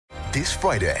This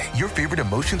Friday, your favorite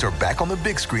emotions are back on the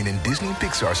big screen in Disney and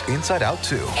Pixar's Inside Out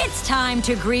 2. It's time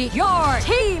to greet your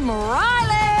Team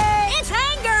Riley. It's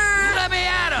anger. Let me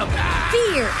at him.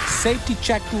 Fear. Safety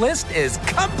checklist is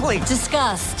complete.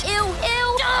 Disgust. Ew.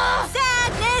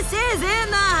 Sadness is in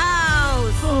the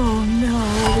house. Oh, no.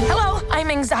 Hello, I'm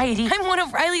anxiety. I'm one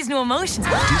of Riley's new emotions.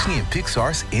 Disney and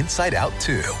Pixar's Inside Out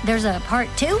 2. There's a part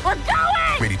 2? We're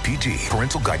going! Rated PG.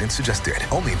 Parental guidance suggested.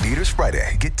 Only in theaters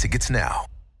Friday. Get tickets now.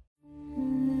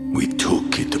 We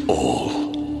took it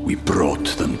all. We brought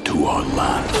them to our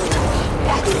land.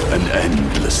 An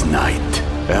endless night,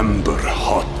 ember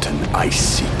hot and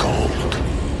icy cold.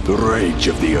 The rage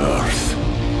of the earth.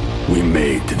 We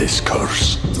made this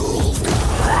curse.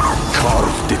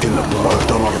 Carved it in the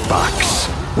blood on our backs.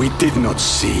 We did not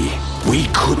see. We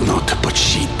could not, but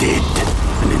she did.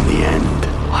 And in the end...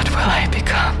 What will I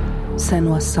become?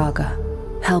 Senua's Saga.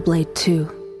 Hellblade 2.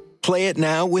 Play it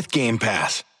now with Game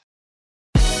Pass.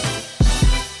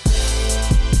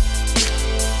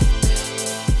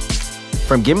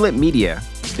 From Gimlet Media,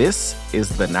 this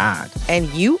is The Nod. And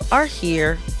you are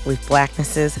here with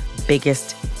Blackness's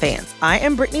biggest fans. I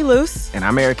am Brittany Luce. And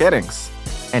I'm Eric Eddings.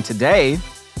 And today,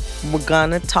 we're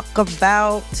gonna talk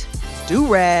about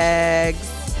do-rags.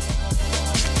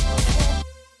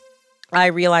 I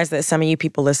realize that some of you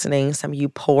people listening, some of you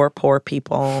poor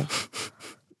people,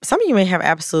 some of you may have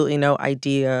absolutely no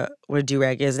idea what a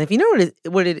do-rag is. And if you know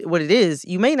what it is,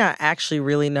 you may not actually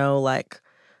really know, like,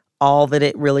 all that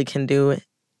it really can do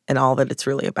and all that it's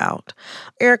really about.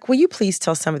 Eric, will you please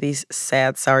tell some of these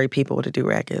sad, sorry people what a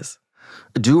do-rag is?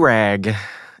 A do-rag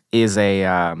is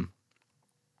a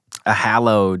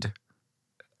hallowed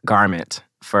garment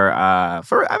for I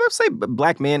would say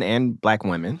black men and black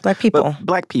women. Black people.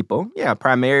 Black people, yeah,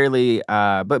 primarily.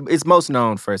 But it's most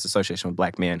known for its association with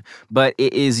black men. But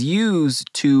it is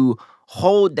used to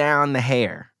hold down the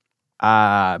hair.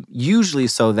 Usually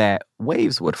so that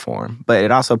waves would form, but it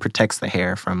also protects the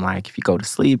hair from, like, if you go to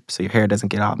sleep, so your hair doesn't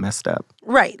get all messed up.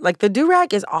 Right. Like, the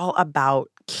do-rag is all about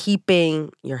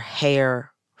keeping your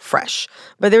hair fresh.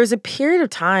 But there was a period of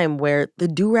time where the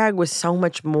do-rag was so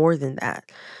much more than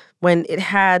that, when it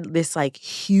had this, like,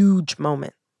 huge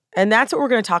moment. And that's what we're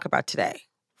going to talk about today.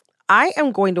 I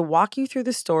am going to walk you through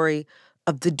the story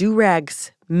of the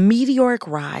do-rag's meteoric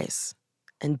rise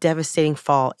and devastating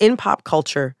fall in pop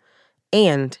culture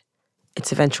and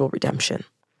its eventual redemption.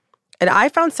 And I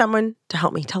found someone to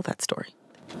help me tell that story.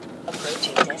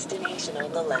 Approaching destination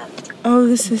on the left. Oh,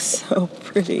 this is so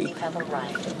pretty. You have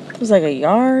arrived. It's like a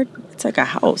yard. It's like a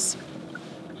house.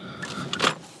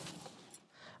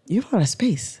 You have a lot of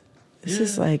space. This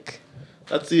is like...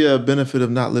 That's the benefit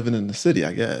of not living in the city,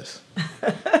 I guess.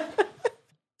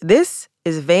 This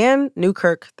is Van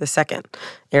Newkirk II.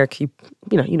 Eric, you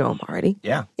know him already.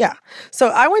 Yeah. Yeah. So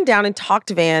I went down and talked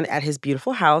to Van at his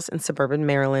beautiful house in suburban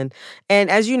Maryland. And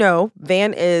as you know,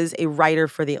 Van is a writer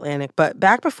for The Atlantic. But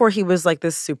back before he was like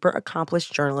this super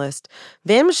accomplished journalist,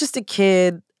 Van was just a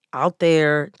kid out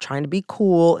there trying to be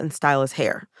cool and style his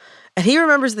hair. And he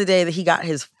remembers the day that he got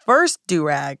his first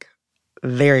do-rag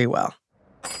very well.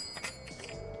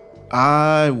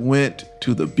 I went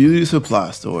to the beauty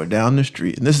supply store down the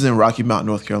street, and this is in Rocky Mount,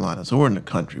 North Carolina, so we're in the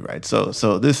country, right? So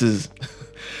this is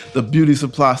the beauty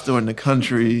supply store in the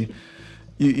country.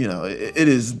 You know, it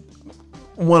is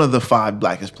one of the 5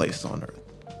 blackest places on earth.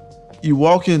 You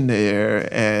walk in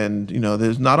there, and, you know,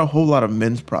 there's not a whole lot of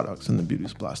men's products in the beauty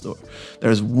supply store.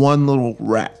 There's one little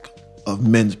rack of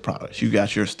men's products. You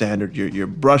got your standard, your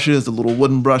brushes, the little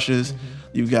wooden brushes. Mm-hmm.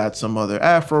 You got some other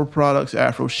Afro products,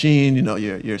 Afro Sheen, you know,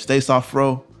 your Stay Soft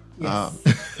Fro. Yes.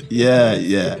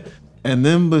 Yeah. And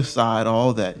then beside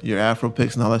all that, your Afro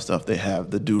picks and all that stuff, they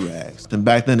have the do-rags. And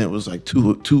back then it was like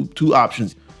two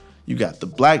options. You got the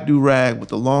black do-rag with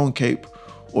the long cape,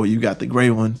 or you got the gray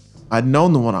one. I'd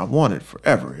known the one I wanted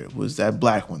forever. It was that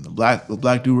black one, the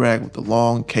black do-rag with the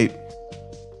long cape.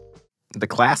 The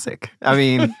classic. I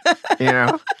mean, you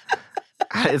know,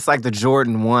 it's like the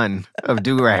Jordan 1 of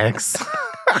do-rags.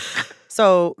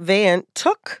 So Van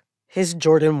took his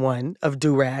Jordan 1 of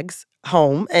do-rags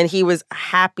home, and he was a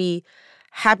happy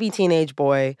teenage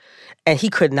boy, and he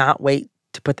could not wait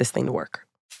to put this thing to work.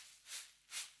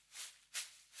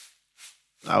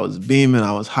 I was beaming,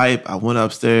 I was hype. I went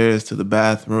upstairs to the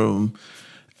bathroom,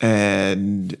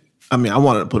 and I mean, I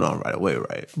wanted to put it on right away,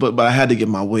 right? But I had to get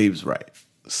my waves right.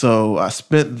 So I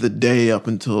spent the day up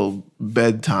until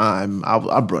bedtime.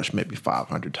 I brushed maybe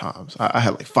 500 times. I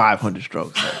had like 500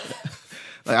 strokes.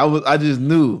 I just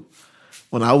knew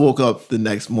when I woke up the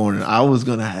next morning, I was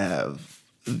gonna have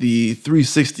the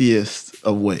 360th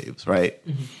of waves, right?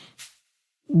 Mm-hmm.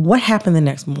 What happened the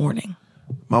next morning?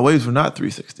 My waves were not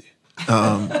 360.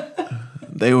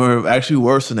 They were actually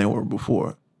worse than they were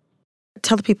before.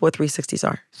 Tell the people what 360s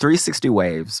are. 360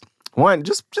 waves. One,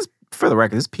 just for the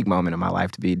record, this is a peak moment in my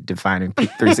life to be defining peak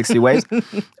 360 waves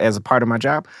as a part of my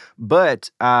job.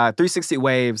 But 360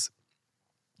 waves,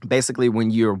 basically when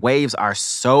your waves are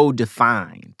so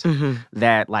defined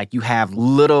that like you have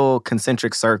little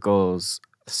concentric circles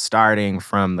starting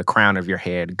from the crown of your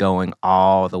head going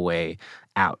all the way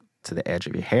out to the edge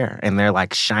of your hair. And they're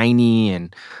like shiny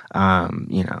and,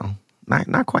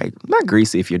 not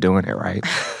greasy if you're doing it right.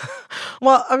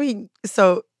 Well, I mean,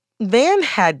 so Van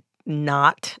had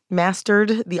not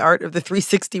mastered the art of the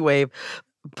 360 wave,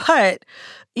 but,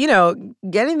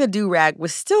 getting the do-rag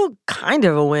was still kind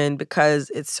of a win because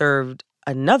it served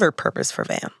another purpose for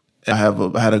Van. I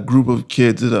had a group of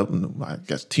kids, I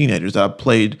guess teenagers, that I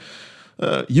played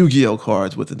Yu-Gi-Oh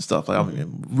cards with and stuff. Like, I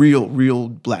mean, real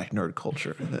black nerd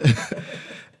culture.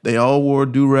 They all wore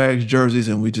do-rags, jerseys,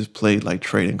 and we just played like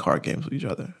trading card games with each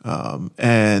other.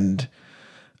 And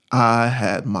I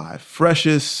had my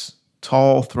freshest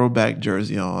tall throwback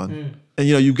jersey on. And,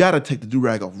 you got to take the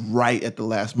do-rag off right at the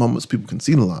last moment so people can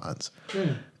see the lines.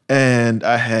 And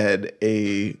I had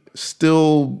a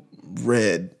still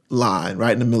red line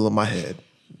right in the middle of my head.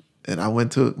 And I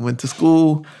went to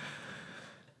school,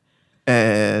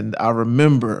 and I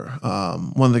remember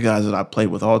one of the guys that I played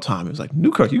with all the time, he was like,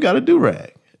 Newkirk, you got a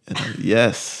do-rag. And I'm like,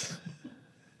 yes.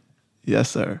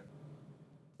 Yes, sir.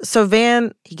 So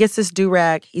Van, he gets this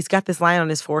do-rag, he's got this line on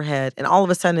his forehead, and all of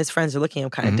a sudden his friends are looking at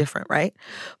him kind of different, right?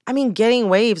 I mean, getting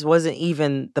waves wasn't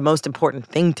even the most important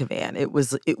thing to Van. It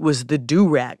was the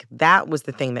do-rag. That was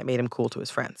the thing that made him cool to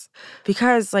his friends.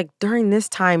 Because, like, during this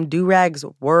time, do-rags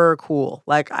were cool.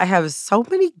 Like, I have so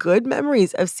many good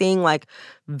memories of seeing, like,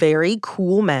 very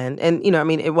cool men. And,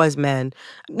 it was men.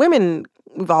 Women,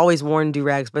 we've always worn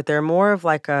do-rags, but they're more of,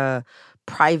 like, a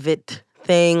private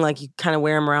thing. Like, you kind of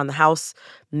wear them around the house,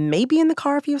 maybe in the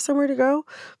car if you have somewhere to go.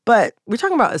 But we're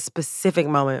talking about a specific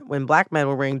moment when black men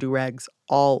were wearing do-rags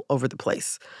all over the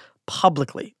place,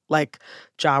 publicly. Like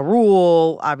Ja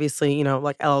Rule, obviously,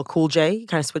 like LL Cool J,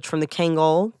 kind of switched from the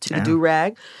Kangol to the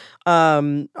do-rag.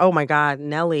 Oh my God,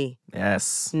 Nelly.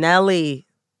 Yes. Nelly.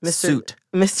 Mr.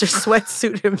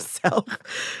 Sweatsuit himself.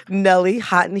 Nelly,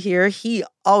 hot in here. He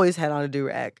always had on a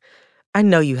do-rag. I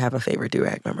know you have a favorite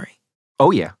do-rag memory.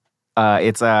 Oh, yeah.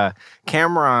 It's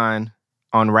Cameron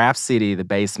on Rap City, The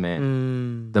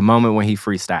Basement, the moment when he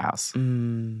freestyles.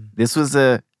 This was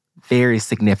a very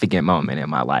significant moment in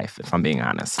my life, if I'm being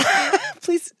honest.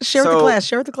 Please share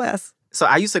with the class. So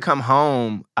I used to come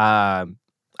home.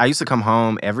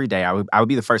 Every day. I would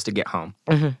be the first to get home.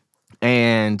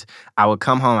 And I would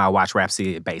come home, I would watch Rap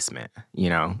City, The Basement,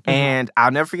 And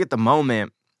I'll never forget the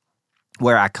moment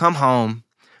where I come home,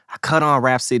 I cut on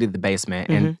Rap City, The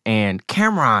Basement, and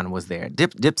Cameron was there.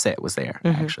 Dipset was there,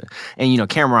 actually. And,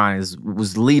 Cameron was one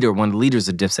of the leaders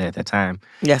of Dipset at that time.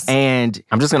 Yes. And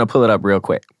I'm just going to pull it up real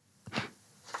quick.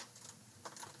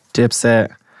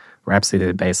 Dipset, Rap City,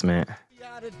 The Basement.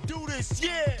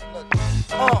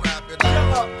 I'm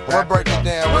gonna break it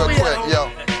down real quick, yo.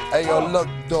 Hey, yo, look,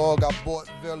 dog, I bought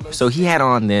Villa. So he had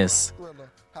on this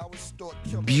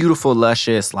beautiful,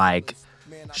 luscious, like,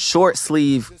 short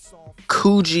sleeve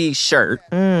Coogee shirt.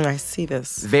 I see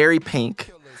this. Very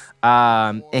pink.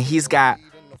 And he's got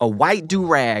a white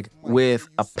do-rag with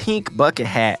a pink bucket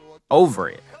hat over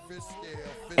it.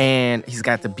 And he's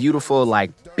got the beautiful,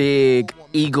 like, big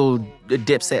eagle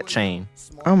Dipset chain.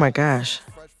 Oh, my gosh.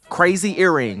 Crazy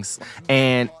earrings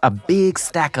and a big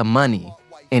stack of money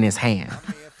in his hand.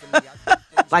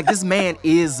 Like, this man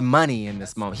is money in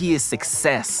this moment. He is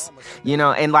success,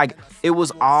 and like it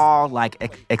was all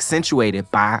like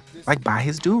accentuated by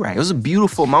his do-rag. It was a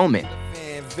beautiful moment.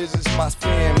 Visits my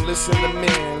spam, listen to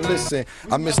men, listen.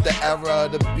 I missed the era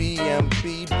of the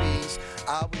BMBBs.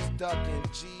 I was ducking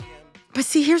GM. But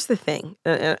see, here's the thing,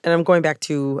 and I'm going back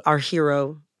to our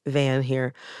hero, Van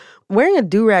here. Wearing a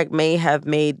do-rag may have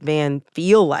made Van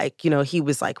feel like, he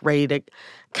was like ready to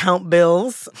count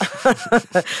bills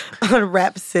on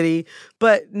Rap City.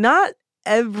 But not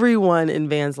everyone in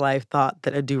Van's life thought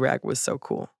that a do-rag was so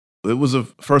cool. It was the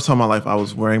first time in my life I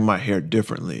was wearing my hair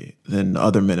differently than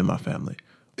other men in my family.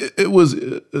 It was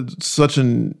such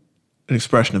an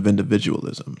expression of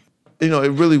individualism.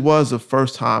 It really was the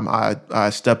first time I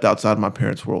stepped outside of my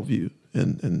parents' worldview,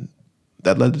 and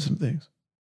that led to some things.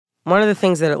 One of the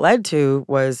things that it led to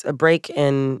was a break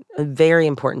in a very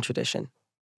important tradition.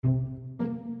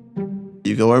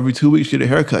 You go every 2 weeks, get a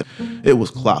haircut. It was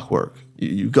clockwork.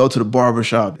 You go to the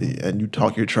barbershop and you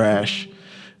talk your trash.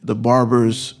 The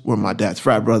barbers were my dad's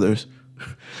frat brothers.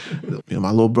 My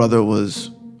little brother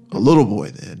was a little boy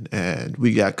then, and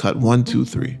we got cut 1, 2,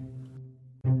 3.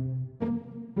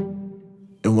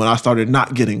 when I started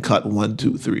not getting cut 1,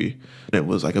 2, 3, it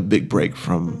was like a big break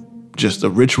from just a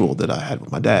ritual that I had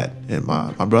with my dad and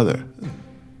my brother.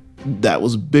 That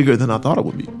was bigger than I thought it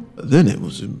would be. Then it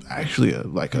was actually a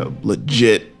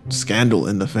legit scandal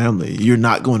in the family. You're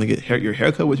not going to get your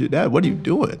haircut with your dad? What are you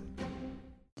doing?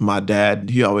 My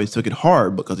dad, he always took it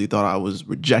hard because he thought I was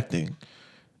rejecting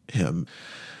him.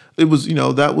 It was,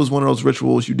 that was one of those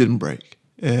rituals you didn't break.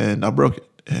 And I broke it.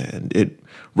 And it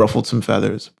ruffled some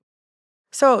feathers.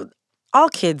 So all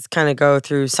kids kind of go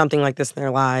through something like this in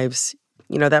their lives.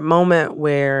 That moment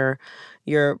where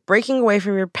you're breaking away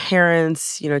from your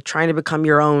parents, trying to become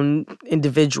your own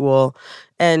individual,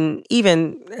 and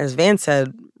even, as Van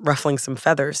said, ruffling some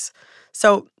feathers.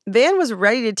 So Van was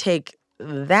ready to take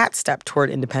that step toward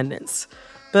independence.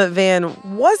 But Van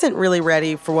wasn't really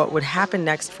ready for what would happen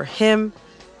next for him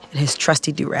and his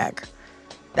trusty do-rag.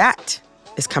 That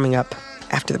is coming up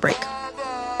after the break.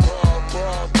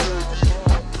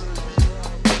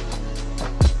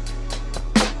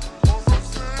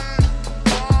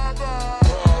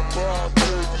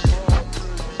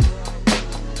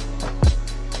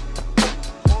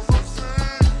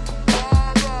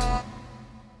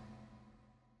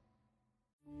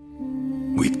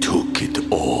 We took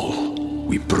it all.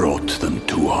 We brought them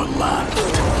to our land.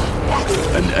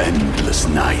 An endless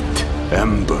night,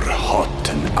 ember hot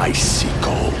and icy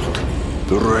cold.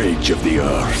 The rage of the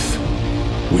earth.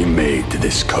 We made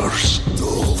this curse.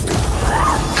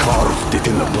 Carved it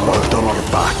in the blood on our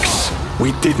backs.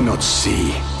 We did not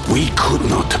see. We could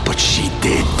not, but she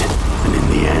did. And in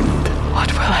the end...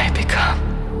 What will I become?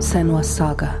 Senua's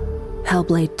Saga.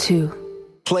 Hellblade 2.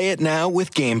 Play it now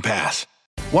with Game Pass.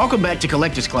 Welcome back to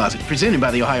Collector's Closet, presented by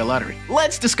the Ohio Lottery.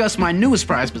 Let's discuss my newest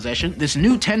prize possession, this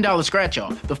new $10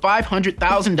 scratch-off, the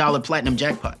 $500,000 Platinum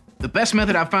Jackpot. The best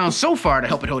method I've found so far to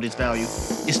help it hold its value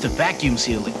is to vacuum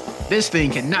seal it. This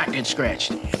thing cannot get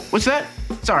scratched. What's that?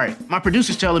 Sorry, my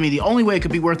producer's telling me the only way it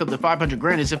could be worth up to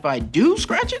 $500,000 is if I do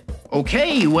scratch it?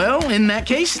 Okay, well, in that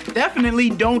case, definitely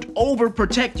don't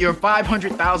overprotect your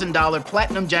 $500,000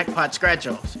 Platinum Jackpot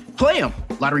scratch-offs. Play them.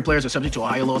 Lottery players are subject to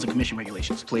Ohio laws and commission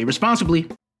regulations. Play responsibly.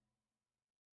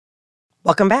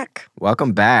 Welcome back.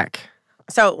 Welcome back.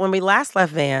 So when we last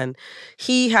left Van,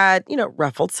 he had,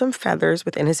 ruffled some feathers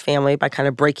within his family by kind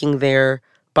of breaking their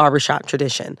barbershop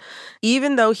tradition.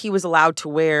 Even though he was allowed to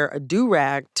wear a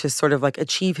do-rag to sort of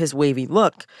achieve his wavy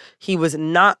look, he was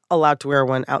not allowed to wear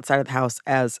one outside of the house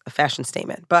as a fashion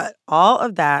statement. But all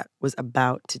of that was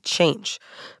about to change.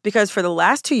 Because for the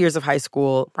last 2 years of high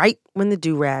school, right when the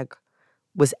do-rag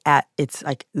was at its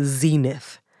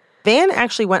zenith, Van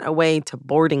actually went away to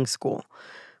boarding school,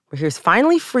 where he was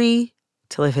finally free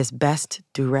to live his best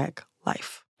do-rag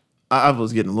life. I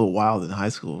was getting a little wild in high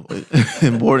school.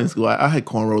 In boarding school, I had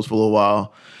cornrows for a little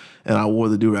while, and I wore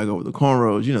the do-rag over the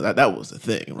cornrows. That was the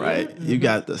thing, right? Mm-hmm. You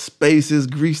got the spaces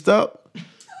greased up,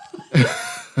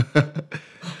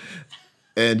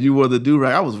 and you wore the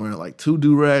do-rag. I was wearing 2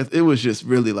 do-rags. It was just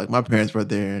really my parents were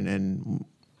there, and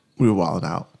we were wilding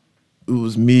out. It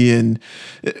was me and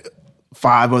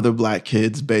 5 other black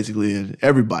kids, basically, and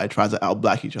everybody tries to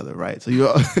out-black each other, right? So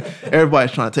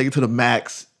everybody's trying to take it to the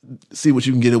max, see what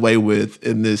you can get away with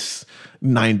in this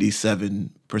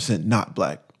 97% not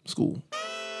black school.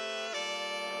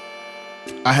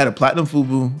 I had a platinum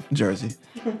FUBU jersey,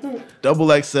 double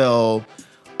XL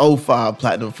 05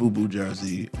 platinum FUBU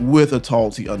jersey with a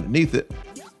tall tee underneath it.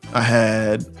 I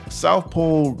had South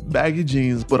Pole baggy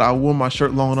jeans, but I wore my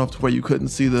shirt long enough to where you couldn't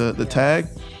see the tag.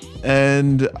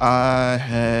 And I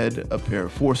had a pair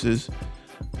of Forces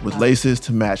with laces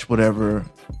to match whatever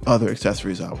other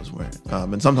accessories I was wearing.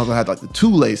 And sometimes I had the 2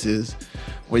 laces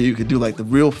where you could do the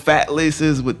real fat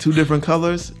laces with 2 different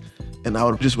colors. And I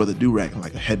would just wear the do-rag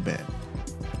like a headband.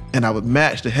 And I would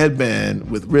match the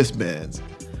headband with wristbands.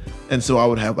 And so I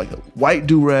would have a white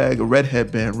do-rag, a red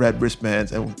headband, red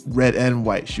wristbands, and red and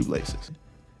white shoelaces.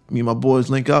 Me and my boys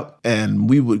link up and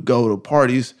we would go to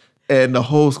parties. And the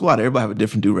whole squad, everybody have a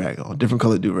different do-rag on, different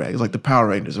colored do-rag. It's like the Power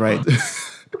Rangers, right?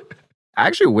 I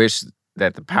actually wish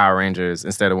that the Power Rangers,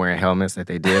 instead of wearing helmets, that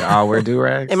they did all wear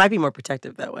do-rags. It might be more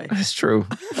protective that way. That's true.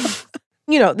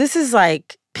 This is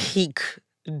peak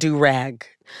do-rag.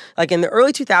 In the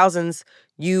early 2000s,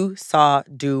 you saw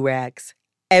do-rags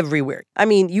everywhere.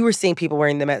 You were seeing people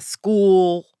wearing them at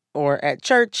school or at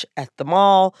church, at the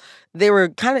mall. They were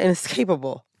kind of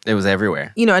inescapable. It was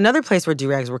everywhere. Another place where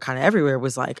do-rags were kind of everywhere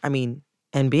was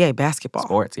NBA basketball.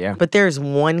 Sports, yeah. But there's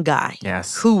one guy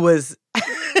who was...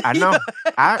 I know.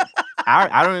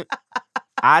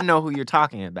 I know who you're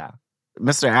talking about.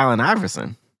 Mr. Allen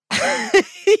Iverson.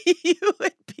 You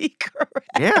would be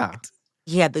correct. Yeah.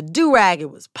 He had the do-rag,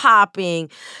 it was popping.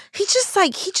 He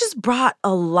just brought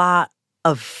a lot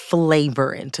of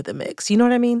flavor into the mix. You know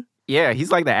what I mean? Yeah,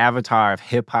 he's like the avatar of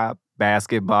hip hop,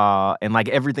 basketball, and like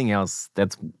everything else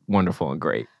that's wonderful and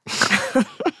great.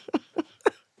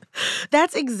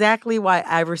 That's exactly why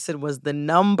Iverson was the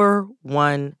number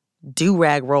one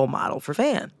do-rag role model for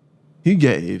Van. He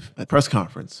gave a press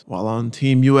conference while on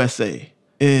Team USA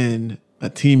in a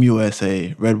Team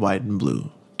USA red, white, and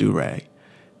blue do-rag.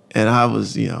 And I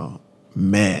was,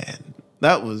 man,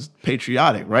 that was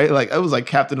patriotic, right? Like, it was like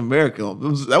Captain America.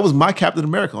 That was my Captain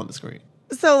America on the screen.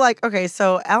 So,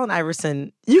 so Allen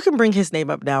Iverson, you can bring his name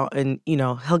up now and,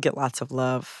 he'll get lots of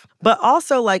love. But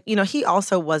also, he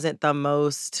also wasn't the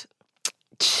most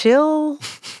chill,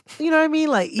 you know what I mean?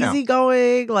 Like,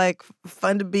 easygoing, like,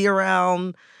 fun to be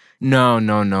around. No.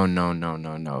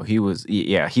 He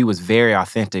was very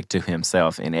authentic to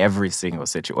himself in every single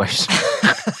situation.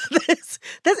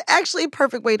 That's actually a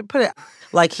perfect way to put it.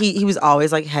 Like, he was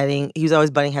always he was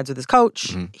always butting heads with his coach.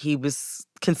 Mm-hmm. He was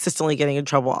consistently getting in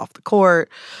trouble off the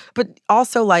court. But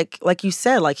also, like you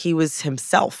said, like, he was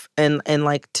himself. And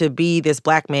like, to be this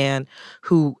black man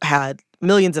who had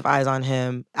millions of eyes on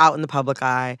him, out in the public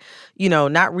eye,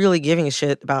 not really giving a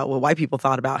shit about what white people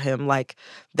thought about him, like,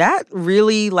 that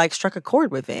really, like, struck a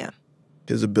chord with Van.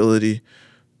 His ability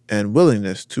and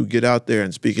willingness to get out there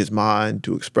and speak his mind,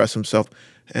 to express himself,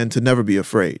 and to never be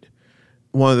afraid.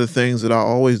 One of the things that I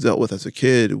always dealt with as a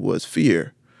kid was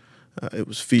fear. It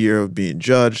was fear of being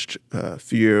judged,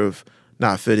 fear of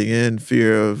not fitting in,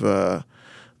 fear of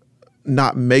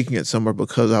not making it somewhere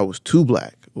because I was too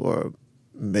black, or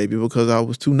maybe because I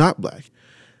was too not black.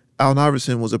 Allen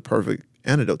Iverson was a perfect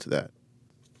antidote to that.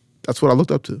 That's what I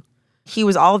looked up to. He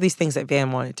was all of these things that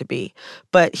Van wanted to be,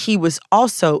 but he was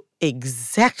also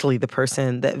exactly the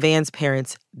person that Van's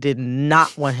parents did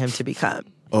not want him to become.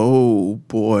 Oh,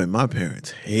 boy, my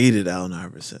parents hated Allen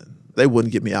Iverson. They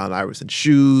wouldn't get me Allen Iverson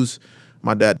shoes.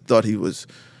 My dad thought he was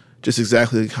just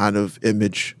exactly the kind of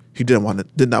image he did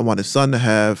not want his son to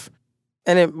have.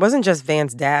 And it wasn't just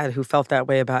Van's dad who felt that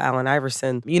way about Allen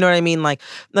Iverson. You know what I mean? Like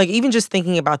even just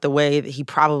thinking about the way that he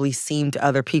probably seemed to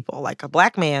other people. Like, a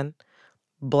black man,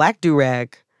 black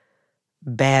do-rag,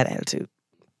 bad attitude.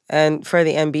 And for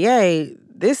the NBA,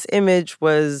 this image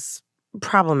was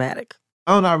problematic.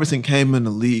 Allen Iverson came in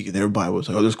the league and everybody was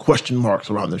like, there's question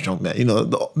marks around this young man.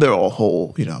 They're all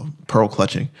whole, pearl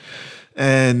clutching.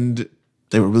 And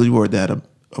they were really worried they had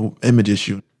an image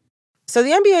issue. So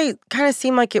the NBA kind of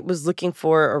seemed like it was looking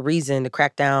for a reason to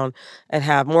crack down and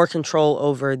have more control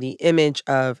over the image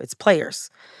of its players.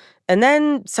 And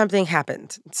then something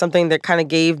happened, something that kind of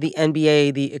gave the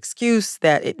NBA the excuse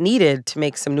that it needed to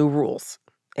make some new rules.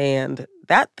 And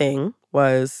that thing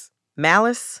was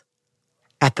malice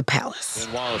at the Palace.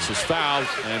 And Wallace is fouled,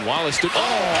 and Wallace did.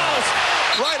 Wallace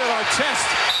right at our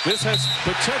chest. This has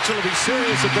potential to be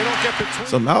serious if they don't get between.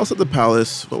 So Malice at the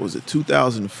Palace,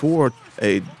 2004,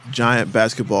 a giant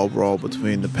basketball brawl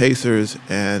between the Pacers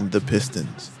and the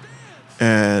Pistons.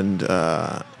 And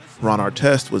Ron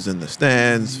Artest was in the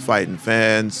stands fighting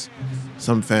fans.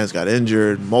 Some fans got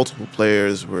injured. Multiple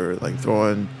players were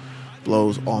throwing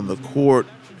blows on the court.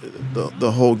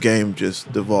 The whole game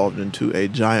just devolved into a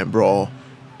giant brawl.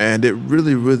 And it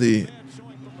really, really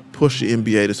pushed the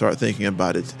NBA to start thinking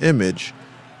about its image.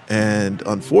 And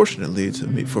unfortunately,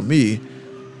 for me,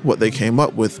 what they came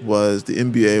up with was the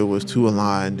NBA was too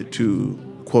aligned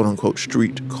to quote-unquote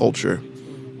street culture,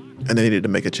 and they needed to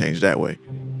make a change that way.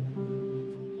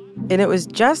 And it was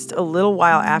just a little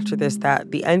while after this that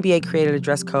the NBA created a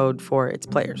dress code for its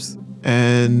players.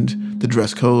 And the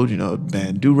dress code,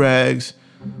 banned do-rags.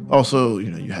 Also,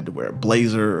 you had to wear a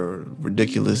blazer or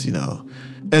ridiculous,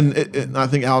 And I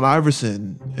think Allen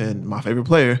Iverson, and my favorite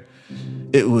player,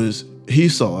 he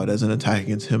saw it as an attack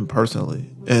against him personally.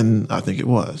 And I think it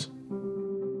was.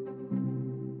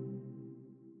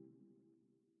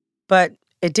 But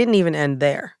it didn't even end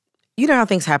there. You know how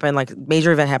things happen, like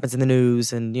major event happens in the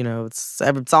news and,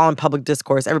 it's all in public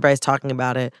discourse. Everybody's talking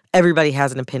about it. Everybody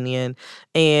has an opinion.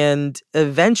 And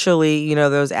eventually,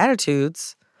 those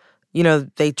attitudes,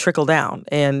 they trickle down.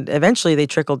 And eventually they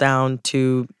trickle down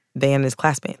to Van and his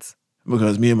classmates.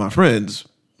 Because me and my friends,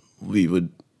 we would,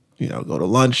 go to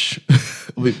lunch.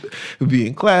 We'd be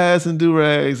in class and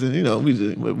do-rags and, we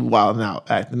just wilding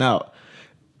out, acting out.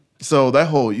 So that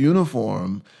whole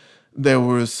uniform, there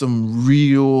were some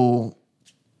real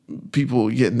people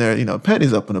getting their,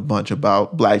 panties up in a bunch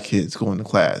about black kids going to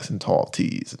class in tall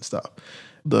tees and stuff.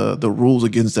 The rules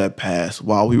against that passed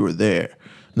while we were there.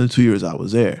 In the 2 years I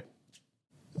was there.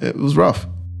 It was rough.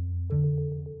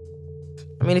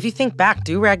 I mean, if you think back,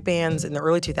 do-rag bands in the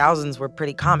early 2000s were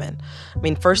pretty common. I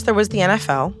mean, first there was the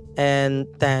NFL, and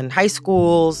then high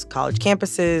schools, college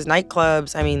campuses,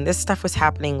 nightclubs. I mean, this stuff was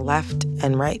happening left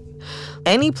and right.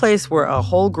 Any place where a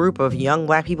whole group of young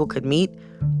Black people could meet,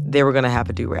 they were going to have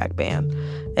a do-rag band.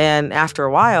 And after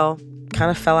a while, kind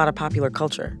of fell out of popular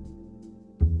culture.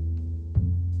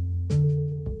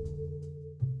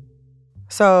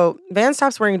 So Van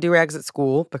stops wearing do-rags at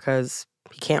school because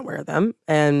he can't wear them.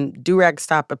 And do-rags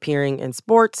stop appearing in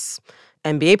sports.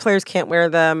 NBA players can't wear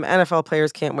them. NFL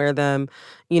players can't wear them.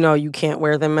 You can't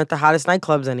wear them at the hottest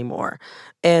nightclubs anymore.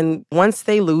 And once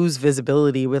they lose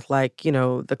visibility with,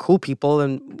 the cool people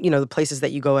and, the places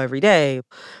that you go every day,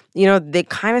 they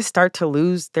kind of start to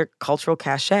lose their cultural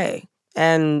cachet.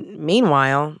 And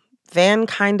meanwhile, Van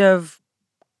kind of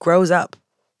grows up.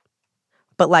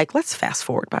 But, let's fast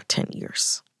forward about 10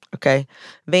 years, okay?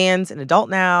 Van's an adult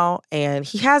now, and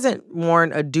he hasn't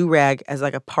worn a do-rag as,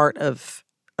 a part of,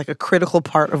 a critical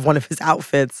part of one of his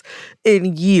outfits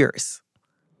in years.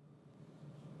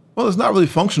 Well, it's not really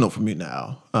functional for me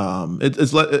now.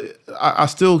 I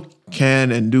still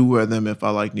can and do wear them if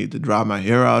I, need to dry my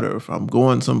hair out or if I'm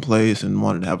going someplace and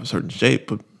wanted to have a certain shape,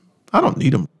 but I don't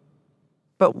need them.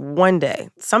 But one day,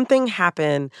 something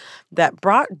happened that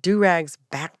brought do-rags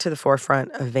back to the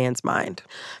forefront of Van's mind.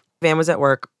 Van was at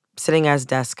work, sitting at his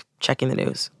desk, checking the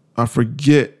news. I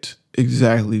forget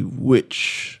exactly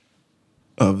which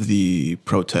of the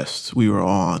protests we were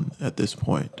on at this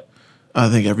point. I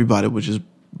think everybody was just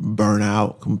burnt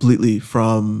out completely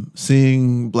from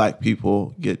seeing Black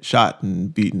people get shot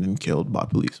and beaten and killed by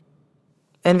police.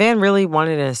 And Van really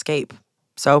wanted an escape,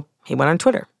 so he went on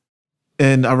Twitter.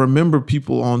 And I remember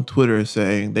people on Twitter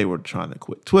saying they were trying to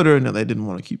quit Twitter and that they didn't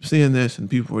want to keep seeing this, and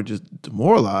people were just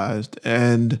demoralized.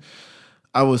 And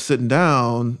I was sitting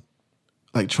down,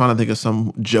 trying to think of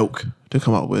some joke to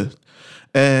come up with.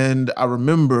 And I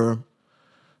remember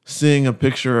seeing a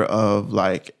picture of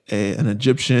an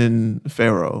Egyptian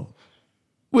pharaoh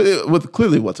with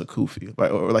clearly what's a kufi, right?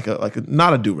 Or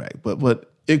not a do-rag, but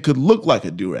it could look like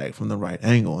a do-rag from the right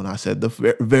angle. And I said the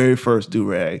very first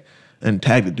do-rag, and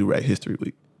tagged the Do-Rag History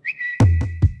Week.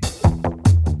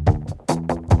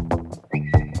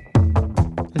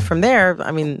 And from there,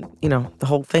 the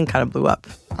whole thing kind of blew up.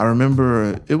 I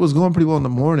remember it was going pretty well in the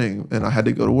morning, and I had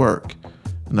to go to work,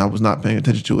 and I was not paying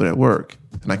attention to it at work.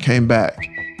 And I came back,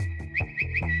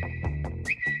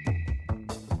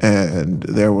 and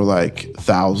there were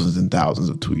thousands and thousands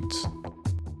of tweets.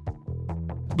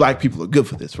 Black people are good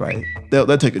for this, right? They'll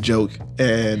take a joke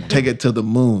and take it to the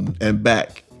moon and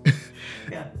back.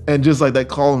 And just that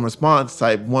call and response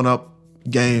type one-up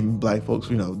game, Black folks,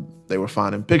 they were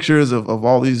finding pictures of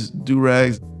all these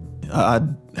do-rags. I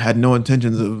had no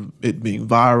intentions of it being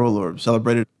viral or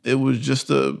celebrated. It was just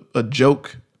a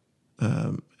joke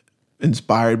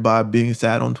inspired by being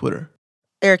sad on Twitter.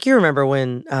 Eric, you remember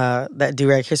when that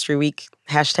Do-Rag History Week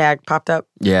hashtag popped up?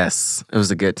 Yes, it was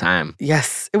a good time.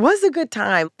 Yes, it was a good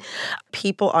time.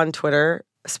 People on Twitter,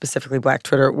 specifically Black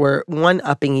Twitter, were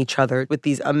one-upping each other with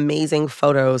these amazing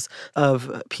photos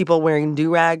of people wearing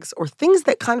do-rags or things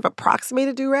that kind of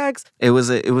approximated do-rags. It was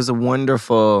a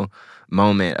wonderful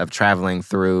moment of traveling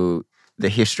through the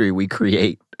history we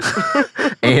create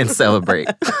and celebrate.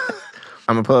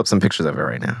 I'm gonna pull up some pictures of it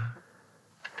right now.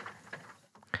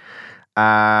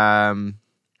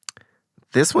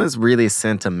 This one's really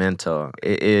sentimental.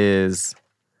 It is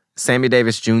Sammy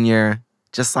Davis Jr.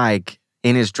 just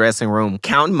in his dressing room,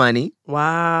 counting money.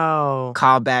 Wow.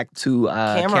 Call back to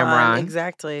Cameron.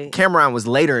 Exactly. Cameron was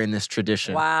later in this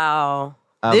tradition. Wow.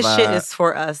 This shit is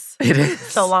for us. It is.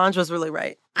 Solange was really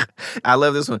right. I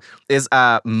love this one. It's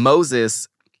Moses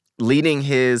leading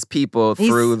his people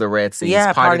through the Red Sea.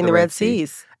 Yeah, parting the Red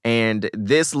Seas. And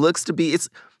this looks to be, it's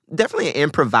definitely an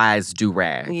improvised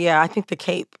do-rag. Yeah, I think the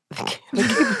cape's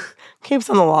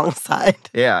on the long side.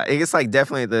 Yeah, it's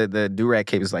definitely the do-rag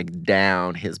cape is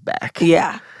down his back.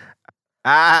 Yeah.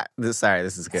 Sorry,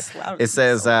 this is good. It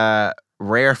says,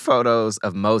 rare photos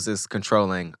of Moses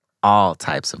controlling all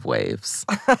types of waves.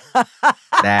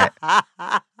 That,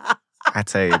 I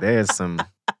tell you, there's some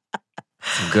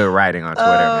good writing on Twitter,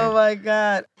 man. Oh, my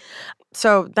God.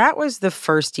 So that was the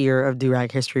first year of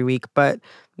Do-Rag History Week, but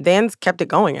Van's kept it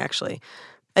going, actually.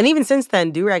 And even since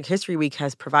then, Do-Rag History Week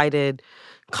has provided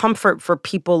comfort for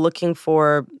people looking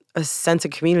for a sense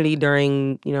of community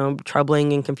during,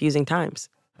 troubling and confusing times.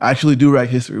 Actually, Do-Rag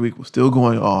History Week was still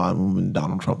going on when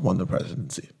Donald Trump won the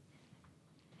presidency.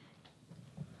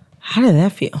 How did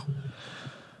that feel?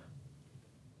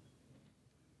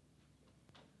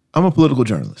 I'm a political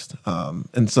journalist.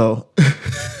 And so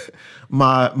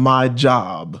my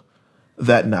job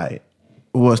that night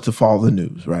was to follow the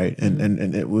news, right?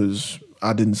 And it was,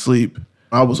 I didn't sleep.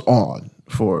 I was on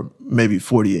for maybe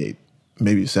 48,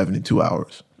 maybe 72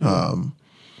 hours. And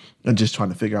just trying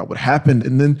to figure out what happened.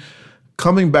 And then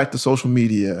coming back to social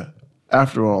media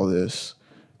after all this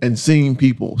and seeing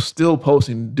people still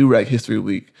posting Do-Rag History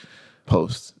Week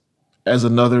posts as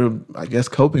another, I guess,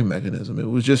 coping mechanism. It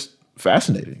was just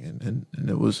fascinating. And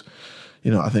it was,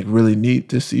 I think really neat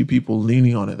to see people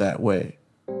leaning on it that way.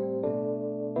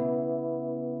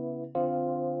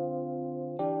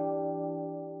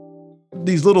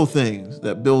 These little things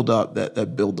that build up,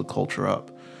 that build the culture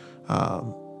up,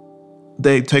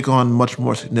 they take on much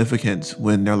more significance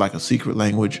when they're like a secret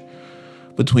language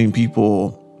between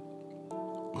people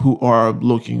who are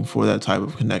looking for that type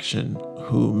of connection,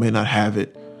 who may not have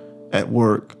it at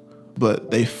work, but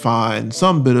they find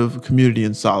some bit of community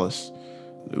and solace.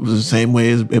 It was the same way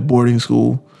as at boarding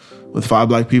school with 5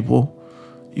 Black people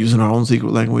using our own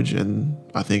secret language, and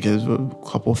I think as a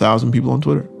couple thousand people on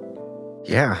Twitter.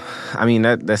 Yeah, I mean,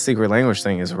 that secret language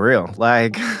thing is real.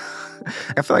 Like,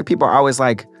 I feel like people are always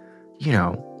like,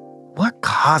 what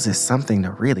causes something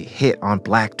to really hit on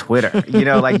Black Twitter?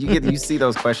 Like you see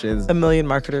those questions. A million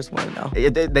marketers want to know.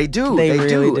 They do. They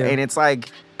really do. And it's like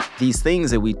these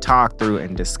things that we talk through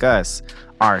and discuss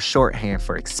are shorthand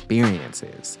for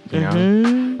experiences, you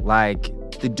know? Like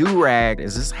the do-rag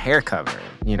is this hair covering,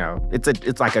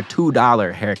 It's like a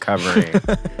 $2 hair covering.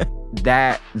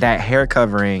 That hair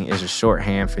covering is a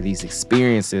shorthand for these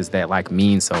experiences that like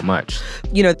mean so much.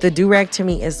 The do-rag to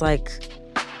me is like,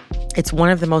 it's one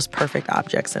of the most perfect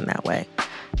objects in that way.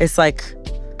 It's like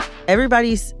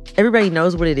everybody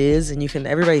knows what it is and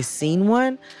everybody's seen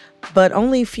one, but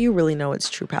only few really know its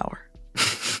true power.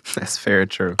 That's very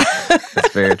true.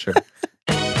 That's very true.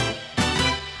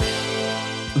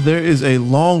 There is a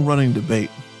long-running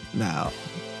debate now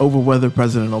over whether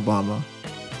President Obama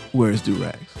wears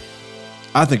do-rags.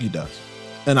 I think he does.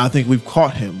 And I think we've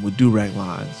caught him with do-rag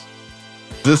lines.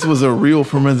 This was a real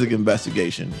forensic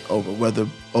investigation over whether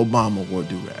Obama wore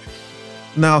do-rags.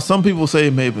 Now, some people say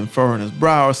it may have been fur on his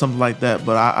brow or something like that,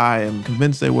 but I am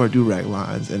convinced they wear do-rag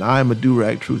lines, and I am a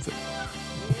do-rag truther.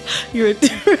 You're a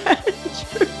do-rag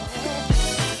truther.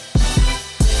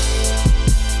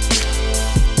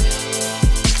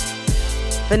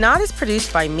 The Nod is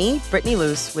produced by me, Brittany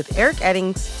Luce, with Eric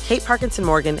Eddings, Kate Parkinson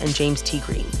Morgan, and James T.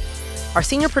 Green. Our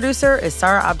senior producer is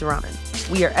Sarah Abdurrahman.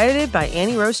 We are edited by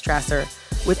Annie Rose Strasser,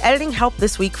 with editing help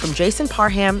this week from Jason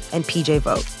Parham and PJ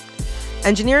Vogt.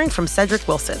 Engineering from Cedric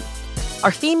Wilson.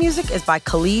 Our theme music is by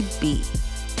Khalid B.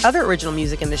 Other original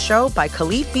music in the show by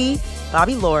Khalid B.,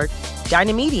 Bobby Lord,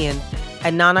 Dynamedian,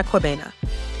 and Nana Kwabena.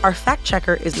 Our fact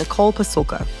checker is Nicole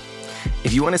Pasulka.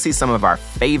 If you want to see some of our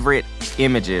favorite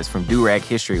images from Do-Rag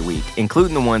History Week,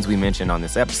 including the ones we mentioned on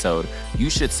this episode, you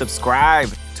should subscribe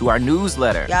to our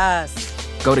newsletter. Yes.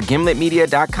 Go to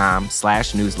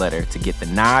gimletmedia.com/newsletter to get the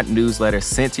Nod newsletter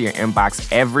sent to your inbox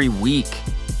every week.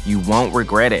 You won't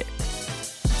regret it.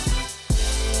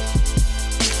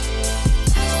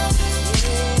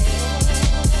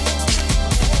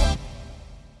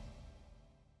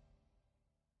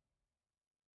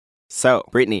 So,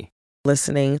 Brittany.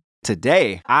 Listening.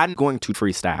 Today, I'm going to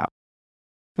freestyle.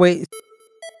 Wait.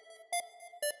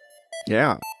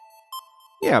 Yeah.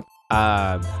 Yeah.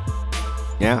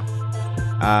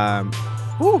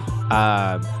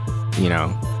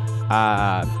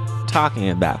 Talking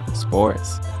about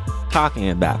sports. Talking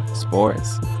about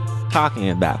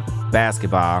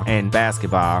basketball and,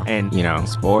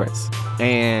 sports.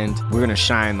 And we're going to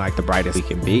shine like the brightest we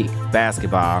can be.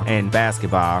 Basketball.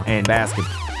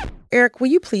 Eric, will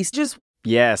you please just...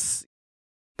 Yes.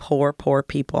 Poor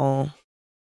people.